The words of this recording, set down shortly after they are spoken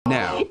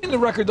In the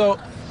record, though,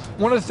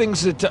 one of the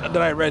things that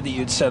I read that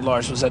you'd said,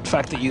 Lars, was that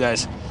fact that you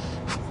guys,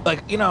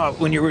 like, you know,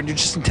 when you're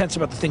just intense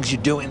about the things you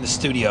do in the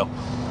studio,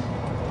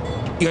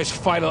 you guys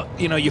fight,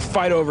 you know, you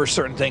fight over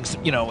certain things,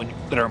 you know,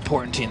 that are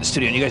important to you in the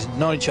studio, and you guys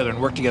know each other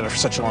and work together for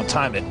such a long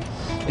time that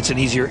it's an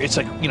easier, it's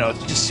like, you know, it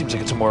just seems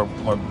like it's a more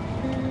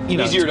you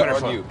know, easier to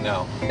argue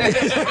now.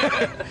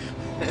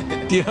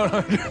 Do you know what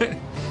I'm doing?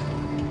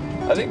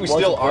 I think we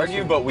still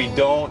argue, but we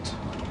don't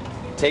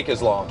take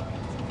as long.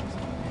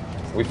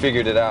 We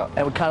figured it out.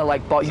 And we kind of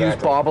like use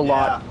Bob a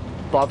lot.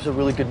 Bob's a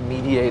really good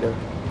mediator.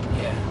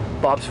 Yeah.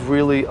 Bob's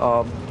really,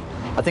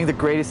 I think the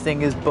greatest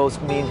thing is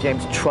both me and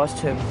James trust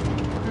him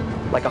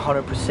like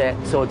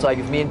 100%. So it's like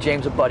if me and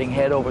James are butting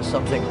heads over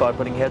something,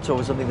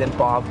 then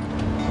Bob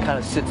kind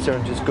of sits there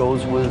and just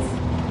goes with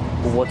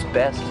what's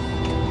best.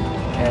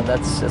 And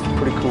that's a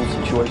pretty cool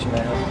situation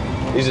to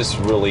have. He's just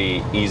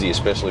really easy,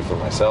 especially for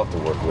myself, to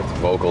work with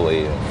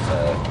vocally,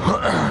 and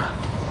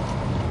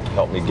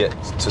help me get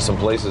to some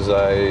places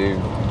I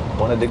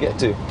wanted to get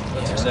to.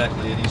 That's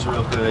exactly it. He's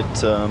real good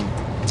at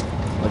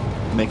like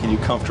making you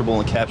comfortable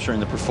and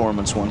capturing the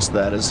performance once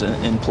that is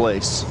in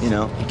place. You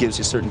know, he gives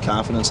you certain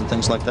confidence and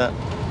things like that.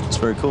 It's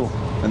very cool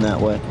in that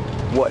way.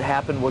 What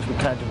happened was we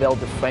kind of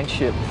developed a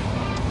friendship.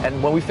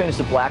 And when we finished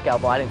the Black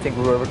album, I didn't think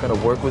we were ever going to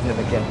work with him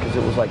again because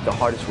it was like the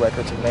hardest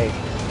record to make.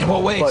 In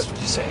what ways would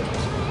you say?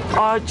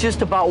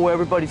 Just about where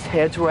everybody's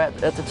heads were at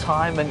the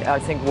time, and I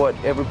think what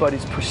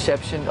everybody's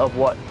perception of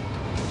what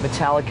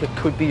Metallica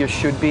could be or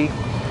should be.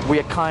 We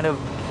had kind of,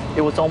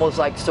 it was almost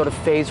like sort of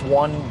phase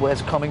one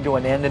was coming to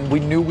an end, and we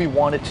knew we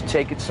wanted to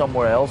take it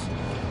somewhere else.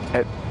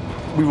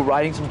 We were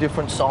writing some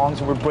different songs,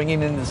 and we're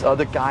bringing in this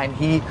other guy, and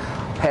he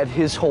had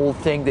his whole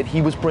thing that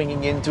he was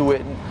bringing into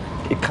it,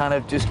 and it kind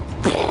of just,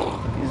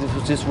 it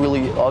was just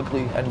really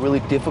ugly and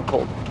really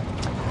difficult.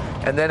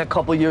 And then a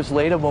couple of years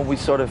later, when we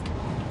sort of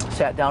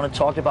sat down and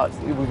talked about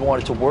we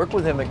wanted to work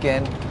with him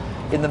again,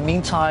 in the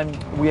meantime,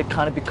 we had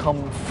kind of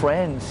become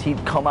friends.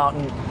 He'd come out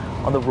and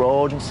on the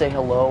road and say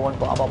hello and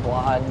blah, blah,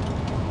 blah.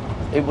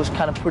 And it was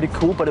kind of pretty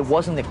cool, but it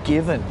wasn't a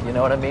given, you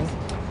know what I mean?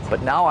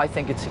 But now I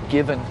think it's a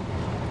given.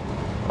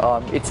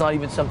 It's not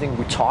even something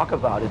we talk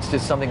about. It's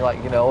just something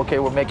like, you know, okay,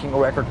 we're making a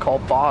record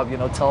called Bob, you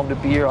know, tell him to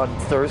be here on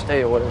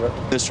Thursday or whatever.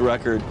 This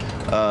record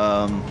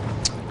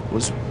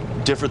was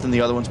different than the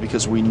other ones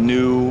because we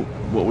knew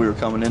what we were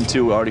coming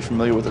into. We were already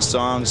familiar with the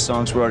songs.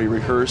 Songs were already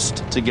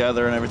rehearsed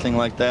together and everything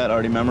like that,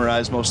 already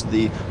memorized. Most of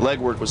the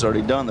legwork was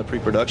already done. The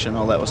pre-production,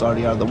 all that was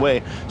already out of the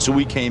way. So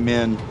we came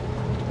in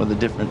with a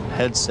different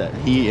headset.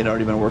 He had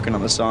already been working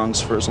on the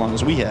songs for as long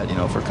as we had, you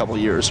know, for a couple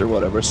of years or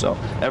whatever. So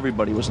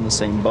everybody was in the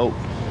same boat.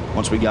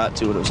 Once we got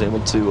to it, I was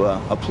able to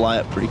apply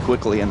it pretty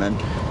quickly, and then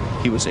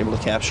he was able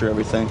to capture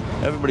everything.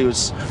 Everybody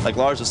was, like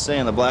Lars was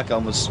saying, the Black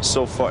Album was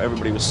so far,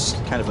 everybody was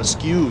kind of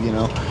askew, you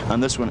know. On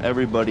this one,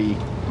 everybody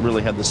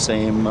really had the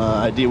same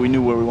idea. We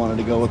knew where we wanted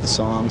to go with the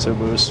songs.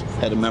 Everybody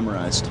had it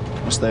memorized.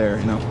 It was there,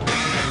 you know.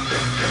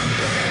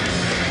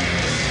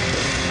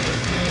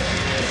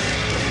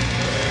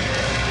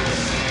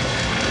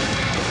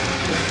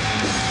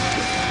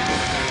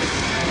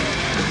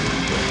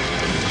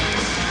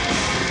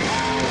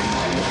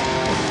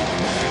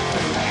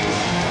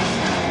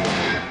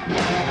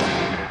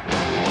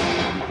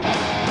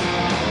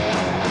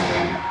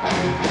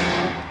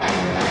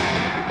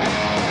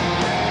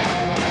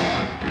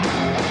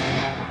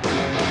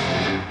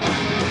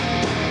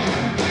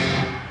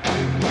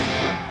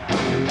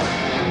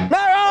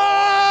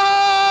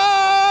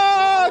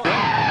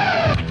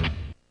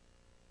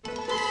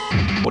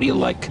 What do you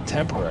like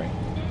contemporary?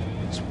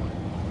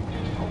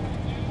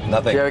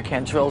 Nothing. Jerry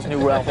Cantrell's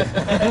new album.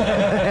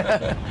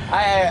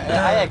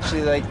 I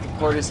actually like the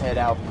Portishead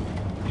album.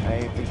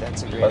 I think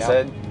that's a great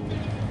album.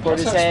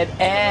 Portishead? Portishead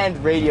and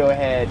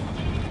Radiohead.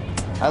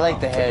 I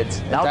like the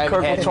heads. Now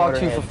Kirk will talk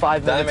to you for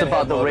 5 minutes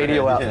about the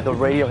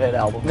Radiohead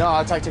album. No,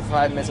 I'll talk to you for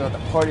 5 minutes about the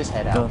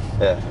Portishead album.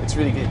 Yeah. It's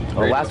really good.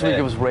 Oh, last week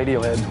it was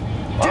Radiohead.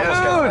 I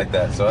almost kind of like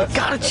that, so that's, You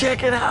gotta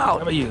check it out.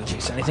 How about you,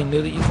 Jason? Anything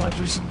new that you've watched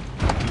recently?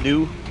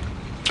 New?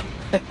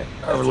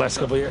 Over the last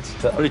couple of years?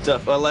 Pretty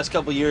tough. Last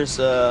couple of years,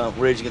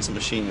 Rage Against the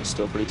Machine is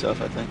still pretty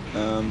tough, I think.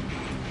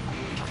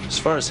 As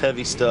far as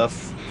heavy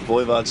stuff,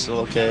 Voivod's still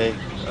okay.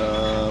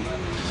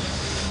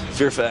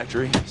 Fear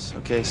Factory is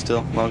okay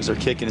still, as long as they're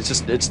kicking.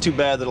 It's too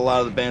bad that a lot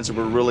of the bands that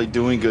were really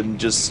doing good and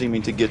just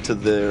seeming to get to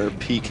their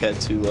peak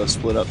had to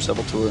split up,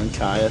 Sepultura and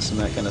Caius and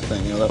that kind of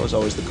thing. You know, that was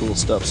always the cool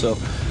stuff. So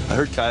I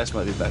heard Caius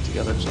might be back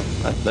together, so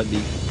that'd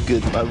be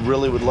good. I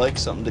really would like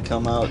something to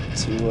come out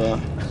to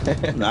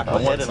knock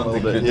my head in a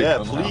little bit.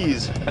 Yeah,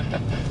 please.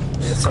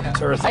 Yeah,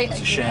 Sepultura, it's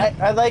a shame.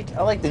 I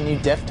like the new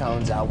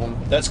Deftones album.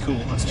 That's cool.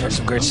 There's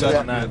some great stuff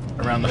on that,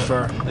 Around the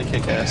Fur. They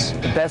kick ass.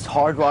 The best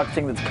hard rock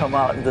thing that's come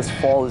out this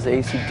fall is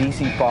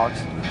AC/DC Box.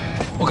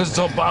 Well, because it's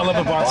all I love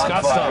about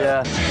Scott stuff.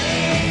 Yeah.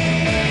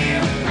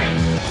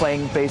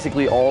 Playing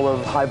basically all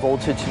of High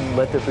Voltage and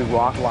Let There Be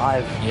Rock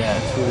live. Yeah.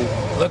 It's really...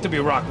 Let There Be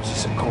Rock was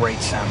just a great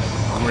sounding,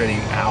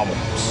 gritty album.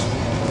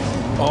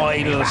 all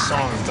 8 of those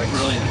songs. It's like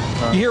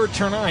brilliant. You hear it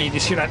turn on, you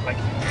just hear that, like,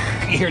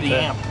 you hear the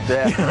amp.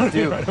 Yeah, you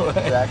do. Right away.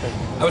 Exactly.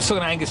 I was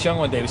talking to Angus Young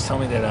one day. He was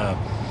telling me that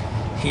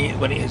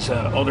when his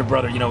older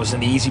brother, was in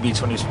the Easy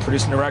Beats when he was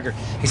producing the record,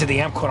 he said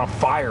the amp caught on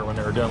fire when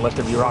they were doing "Let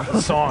There Be Rock"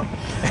 the song.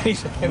 And he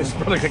said, his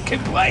brother said,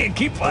 "Keep playing,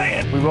 keep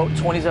playing." We wrote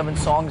 27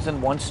 songs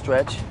in one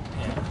stretch,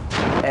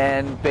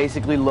 and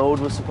basically Load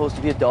was supposed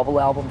to be a double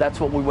album. That's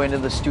what we went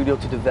into the studio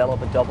to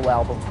develop, a double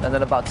album. And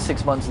then about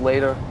 6 months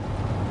later,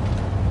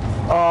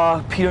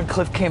 Peter and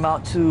Cliff came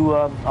out to,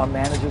 our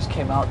managers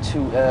came out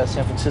to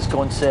San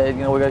Francisco and said,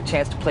 we got a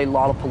chance to play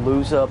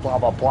Lollapalooza, blah,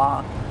 blah,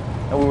 blah.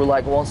 And we were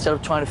like, well, instead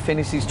of trying to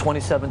finish these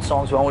 27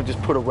 songs, why don't we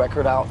just put a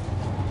record out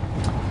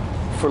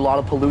for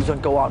Lollapalooza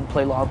and go out and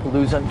play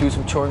Lollapalooza and do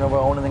some touring of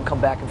our own and then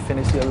come back and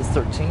finish the other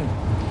 13.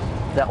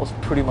 That was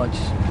pretty much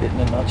it in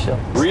a nutshell.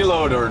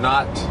 Reload are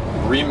not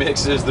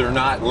remixes, they're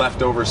not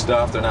leftover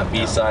stuff, they're not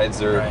B-sides,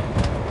 they're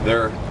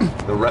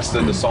the rest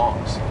of the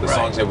songs, the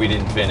songs that we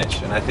didn't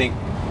finish. And I think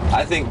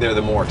they're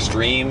the more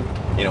extreme,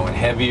 and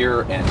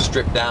heavier and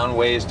stripped down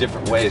ways,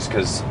 different ways,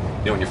 because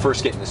when you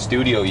first get in the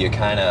studio, you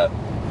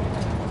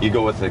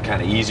go with the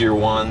kind of easier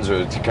ones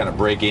or to kind of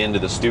break into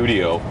the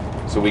studio.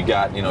 So we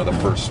got, the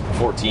first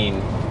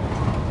 14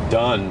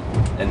 done,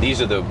 and these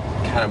are the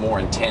kind of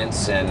more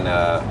intense and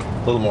a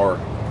little more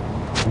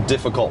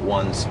difficult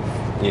ones,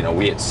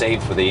 we had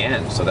saved for the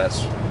end. So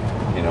that's,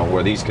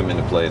 where these come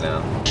into play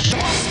now.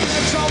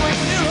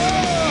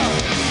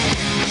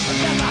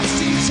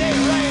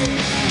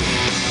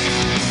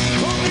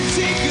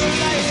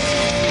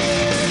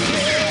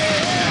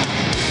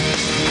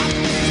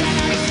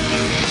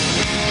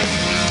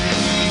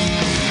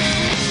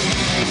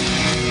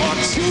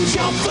 Choose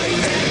your fate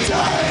and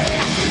die.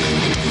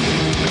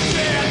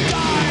 And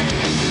die.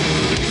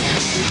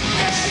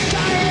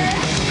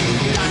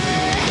 And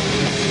die.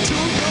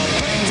 Choose your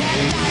fate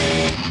and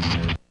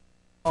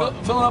die.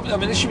 Fill up. I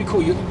mean, this should be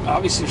cool.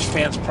 Obviously, there's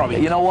fans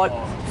probably. You know what,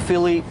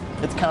 Philly?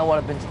 It's kind of what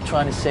I've been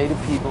trying to say to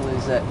people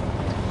is that,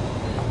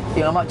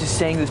 I'm not just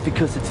saying this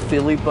because it's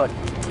Philly, but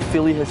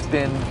Philly has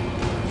been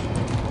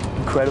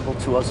incredible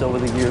to us over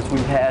the years.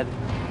 We've had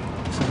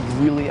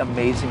some really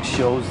amazing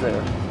shows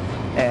there.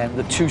 And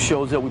the 2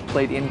 shows that we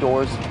played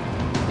indoors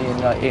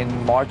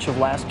in March of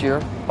last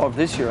year, or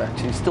this year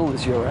actually, still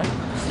this year, right?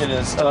 It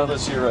is still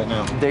this year right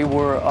now. They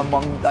were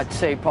among, I'd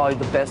say, probably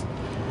the best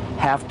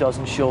half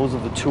dozen shows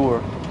of the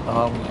tour.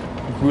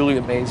 Really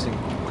amazing.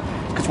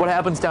 Because what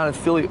happens down in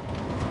Philly,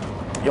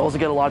 you also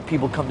get a lot of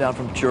people come down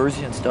from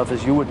Jersey and stuff,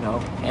 as you would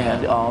know.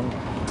 And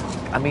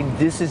I mean,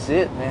 this is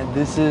it, man.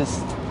 This is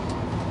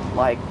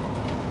like,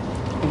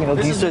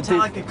 this is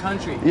Metallica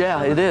country.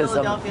 Yeah, it is.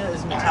 Philadelphia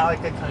is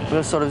Metallica country.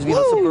 There's sort of,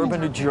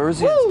 suburban New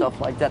Jersey and stuff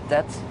like that.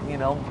 That's,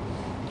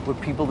 with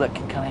people that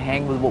can kind of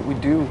hang with what we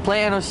do.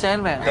 Play Enter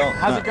Sandman.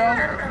 How's it going?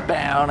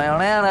 Down, down, down,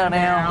 down,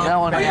 down. That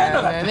one.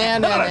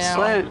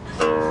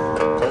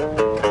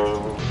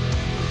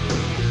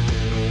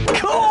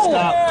 Cool! Oh,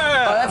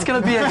 that's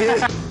gonna be a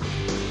hit.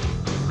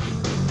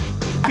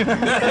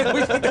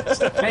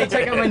 Hey,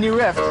 check out my new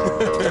riff.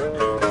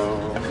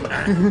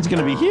 It's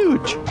gonna be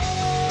huge.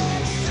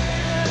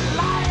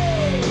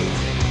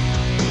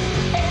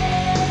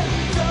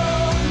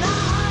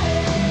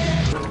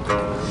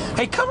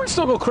 Hey, covers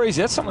still go crazy.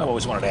 That's something I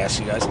always wanted to ask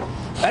you guys.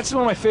 That's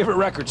one of my favorite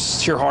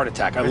records, Sheer Heart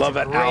Attack. I love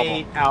that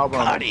Great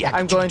album. Cardiac.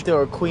 I'm going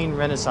through a Queen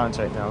renaissance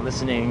right now,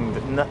 listening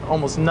to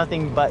almost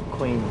nothing but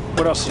Queen.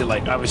 What else do you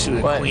like? Obviously,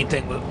 the Queen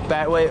thing.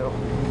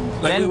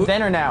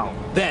 Then or now?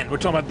 Then. We're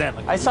talking about then.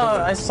 I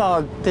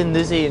saw Thin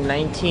Lizzy in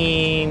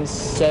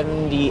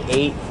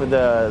 1978 for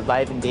the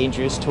Live and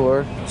Dangerous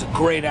tour. It's a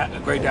great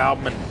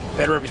album, and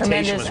Better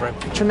Reputation was right.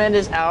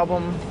 Tremendous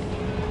album,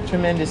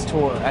 tremendous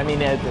tour. I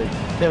mean, it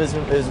was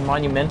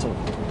monumental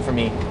for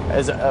me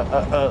as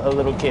a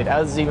little kid. I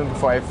was even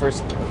before I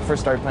first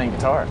started playing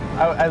guitar.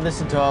 I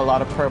listened to a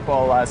lot of Purple,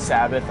 a lot of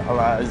Sabbath, a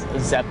lot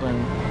of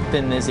Zeppelin,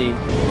 Thin Lizzy,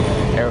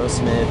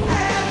 Aerosmith,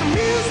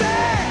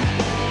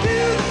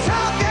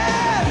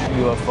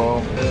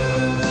 UFO.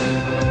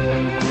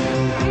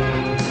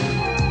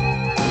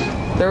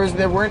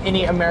 There weren't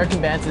any American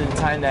bands at the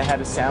time that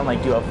had a sound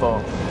like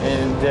UFO,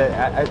 and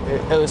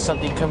it was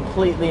something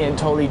completely and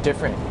totally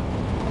different.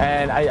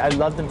 And I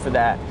loved them for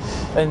that.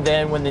 And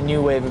then when the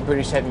new wave of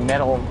British heavy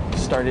metal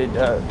started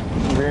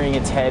rearing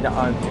its head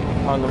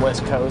on the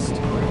West Coast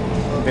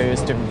in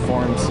various different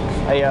forms,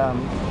 I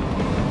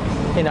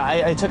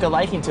took a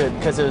liking to it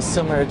because it was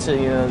similar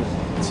to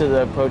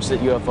the approach that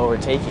UFO were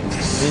taking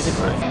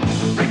musically.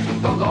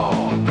 Breaking the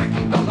law,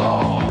 breaking the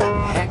law.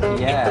 Heck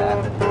yeah.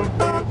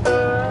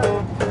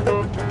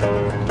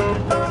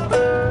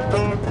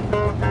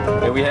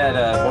 We had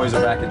Boys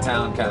Are Back in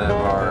Town, kind of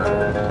our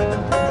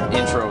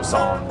intro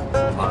song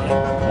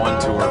on one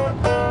tour.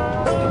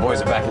 The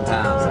Boys Are Back in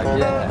Town. It's like,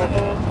 yeah,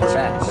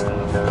 fast.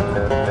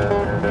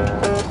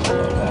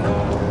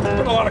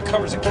 Put a lot of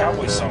covers of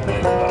cowboy songs. A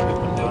lot of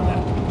people been doing that.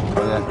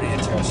 Oh, yeah. Pretty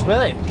interesting.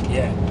 Really?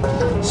 Yeah.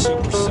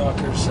 Super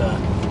Suckers.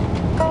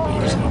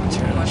 Years ago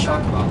material.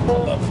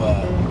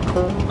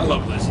 I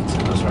love Lizzie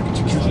too. Those records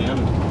are killing.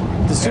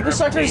 The Super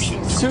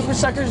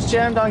Suckers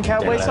jammed on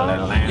Cowboy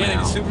song? Yeah,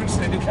 the Supers,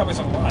 they do Cowboy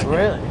song live.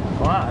 Really?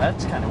 Wow,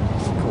 that's kind of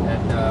cool.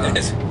 It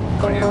is.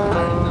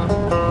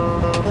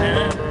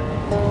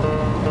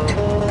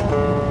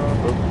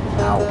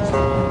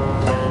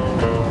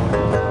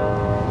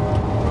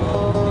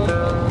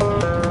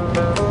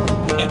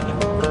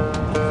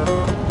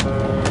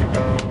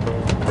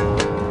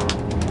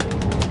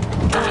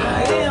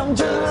 I am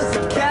just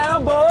a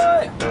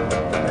cowboy.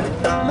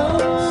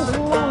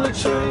 On the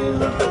trail.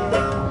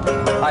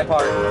 High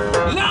part.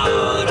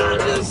 Lord, I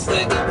just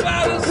think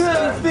about it.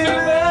 Good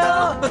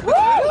female.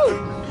 Woo!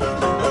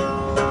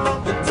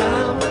 The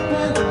time we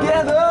spent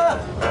together.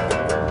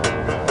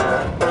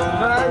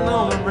 Riding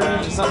on the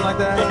bridge or something like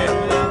that.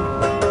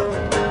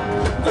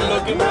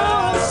 Looking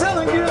All the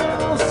southern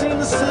girls seem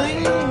the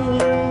same.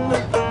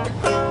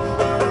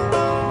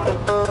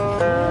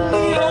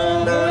 You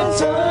don't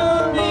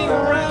turn me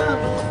around.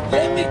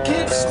 Let me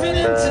keep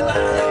spinning till I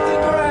hit the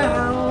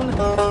ground.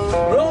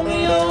 Roll me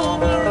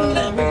over and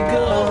let me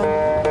go.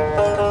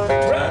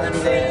 Running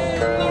in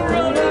the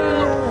rodeo.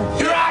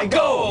 Here I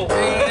go.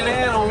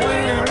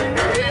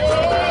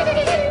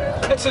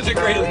 That's such a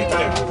great lead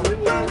there.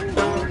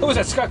 Who was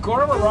that, Scott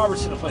Gorham or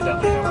Robertson who played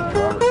that lead?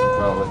 Robertson,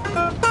 probably.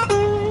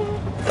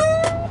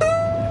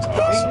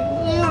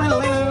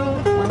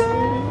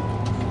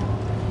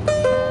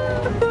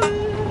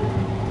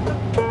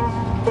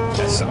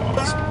 That's so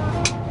awesome.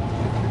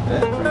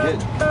 Yeah, pretty good.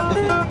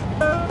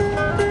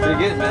 Pretty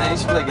good, man. You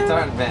should play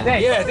guitar in the band.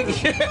 Yeah, I think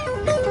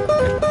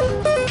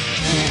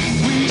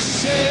We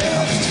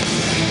shift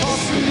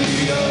off through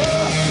the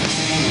earth,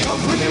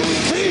 company we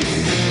keep,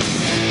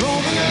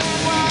 roaming around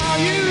while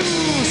you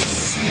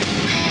sleep.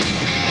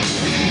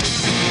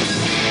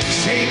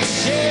 Shape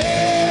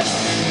shift,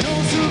 no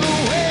through the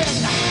wind.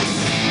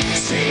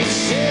 Shape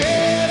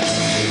shift,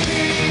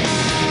 beating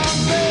our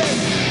bed.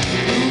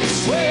 Move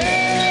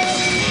swell,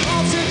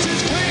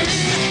 oxygen's clean.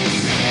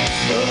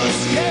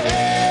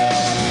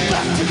 Escape,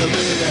 back to the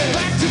beginning,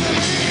 back to the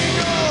beginning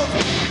of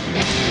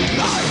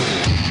life.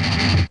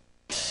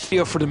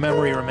 video for The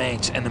Memory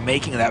Remains and the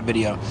making of that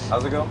video.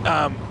 How's it go?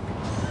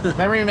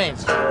 Memory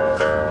remains.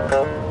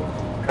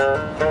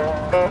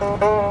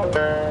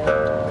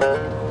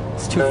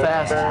 It's too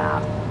fast.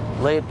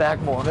 Lay it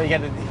back more. So you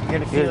gotta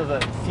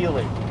feel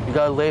it. You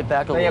gotta lay it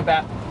back a Lay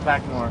little. it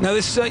back more. Now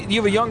this, you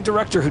have a young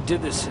director who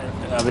did this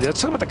video. Let's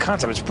talk about the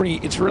concept.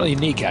 It's really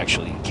unique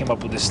actually. He came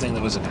up with this thing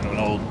that was a kind of an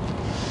old,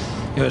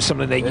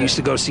 something they used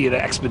to go see at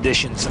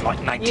expeditions in like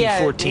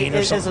 1914 or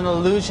it's something. an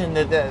illusion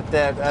that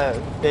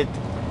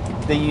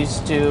they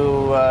used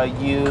to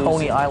use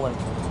Coney Island.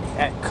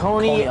 at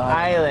Coney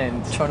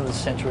Island. Turn of the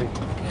century.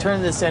 Turn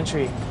of the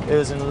century. It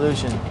was an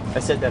illusion. I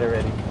said that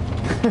already.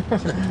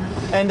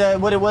 And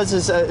what it was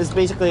is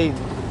basically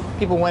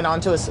people went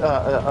onto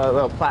a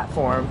little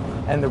platform,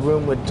 and the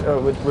room would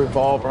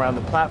revolve around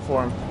the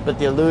platform. But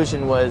the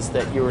illusion was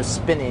that you were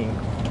spinning.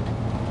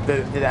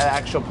 The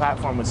actual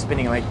platform was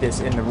spinning like this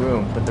in the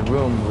room, but the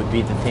room would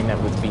be the thing that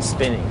would be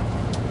spinning.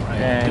 Right.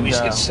 And we used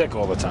to get sick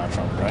all the time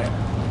from it, right?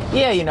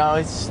 yeah,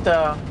 it's just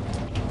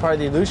part of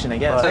the illusion, I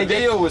guess. The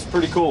video was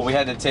pretty cool. We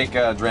had to take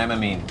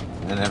Dramamine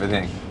and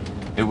everything.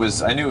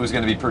 I knew it was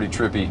going to be pretty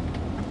trippy.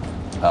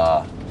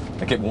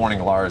 I kept warning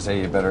Lars,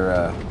 hey, you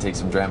better take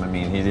some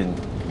Dramamine. He didn't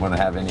want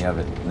to have any of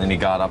it. And then he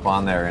got up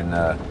on there and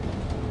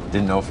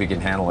didn't know if he could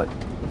handle it.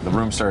 The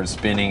room started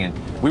spinning,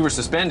 and we were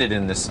suspended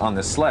on this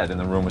sled, and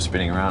the room was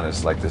spinning around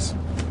us like this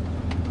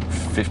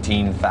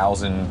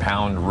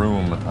 15,000-pound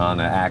room on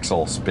an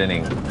axle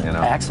spinning.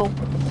 Axel?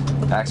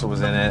 Axle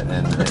was in it,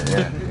 and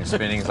yeah,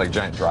 spinning. It's like a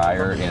giant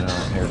dryer,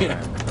 hair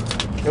dryer.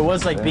 It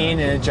was like being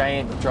in a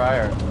giant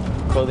dryer,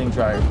 clothes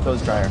dryer.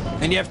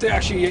 And you have to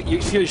actually you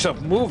feel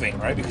yourself moving,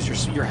 right?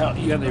 Because you have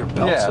your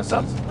belts and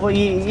stuff. Well,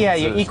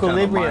 your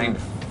equilibrium. Kind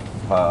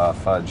of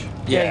fudge.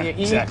 Yeah,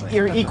 exactly.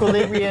 Your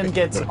equilibrium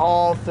gets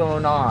all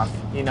thrown off.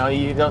 You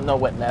don't know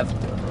what left,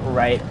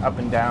 right, up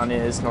and down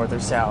is, north or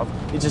south.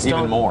 You just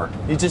Even don't, more.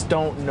 You just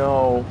don't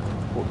know.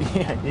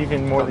 Yeah,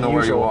 even more Don't than know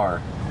where usual. you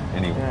are.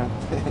 Anyway. Yeah.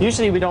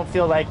 Usually we don't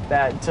feel like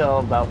that until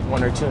about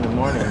 1 or 2 in the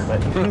morning, but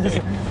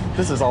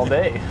this is all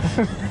day.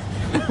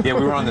 Yeah,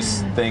 we were on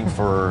this thing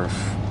for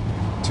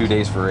 2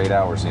 days for 8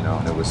 hours, and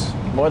it was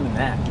More than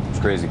that.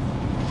 crazy.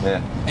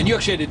 Yeah. And you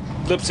actually had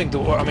to lip sync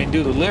do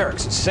the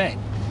lyrics and sing.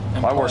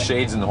 And I wore play.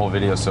 shades in the whole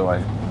video, so I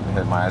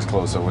had my eyes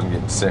closed so I wasn't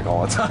getting sick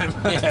all the time.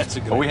 Yeah, that's a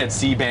good But we idea. had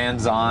C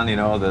bands on,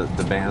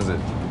 the bands that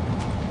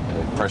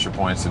pressure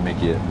points to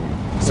make you,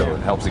 so it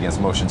helps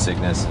against motion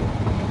sickness.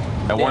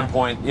 At one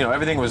point,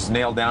 everything was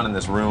nailed down in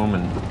this room,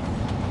 and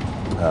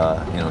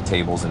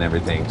tables and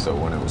everything. So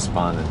when it was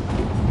spun, and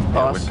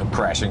it would come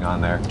crashing on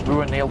there. We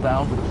were nailed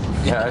down.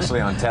 Yeah, actually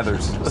on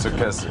tethers. So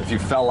because if you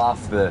fell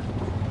off the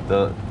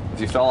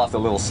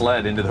little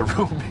sled into the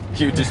room,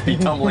 you'd just be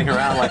tumbling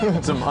around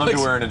like some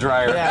underwear in a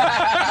dryer.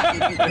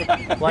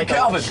 Yeah. like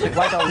Calvin.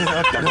 Like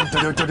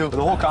The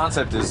whole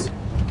concept is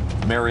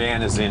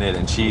Marianne is in it,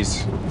 and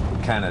she's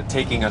kind of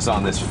taking us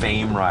on this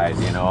fame ride,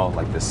 you know,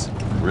 like this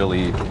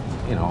really,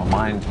 you know,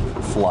 mind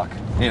fuck,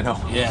 you know,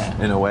 Yeah.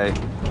 in a way,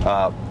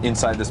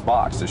 inside this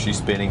box. So she's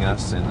spinning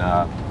us, and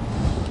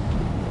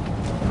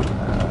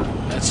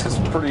it's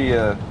pretty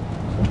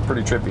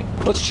trippy.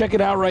 Let's check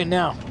it out right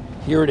now.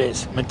 Here it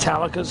is,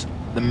 Metallica's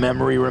The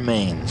Memory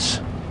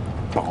Remains.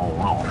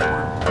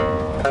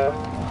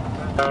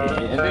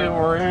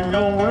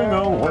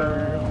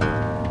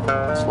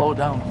 Slow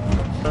down.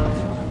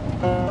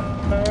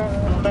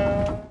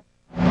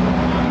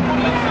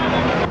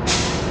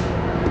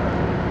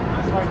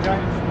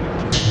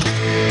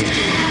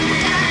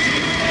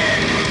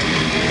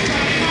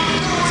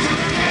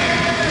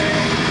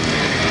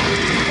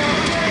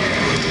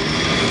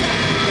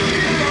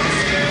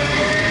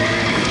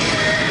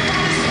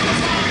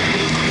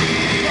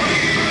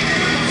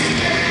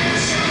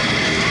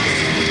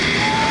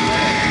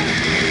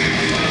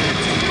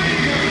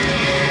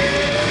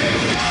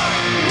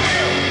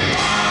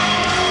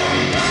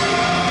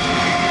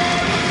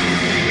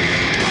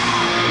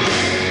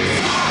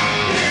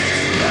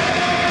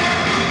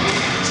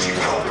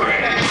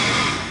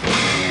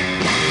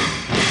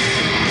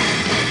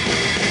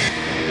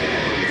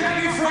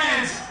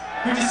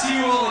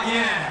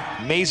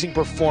 Amazing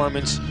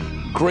performance,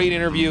 great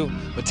interview.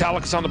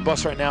 Metallica's on the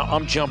bus right now.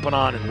 I'm jumping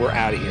on and we're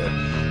out of here.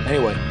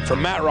 Anyway,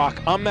 from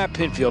MattRock, I'm Matt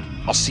Pinfield.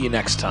 I'll see you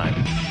next time.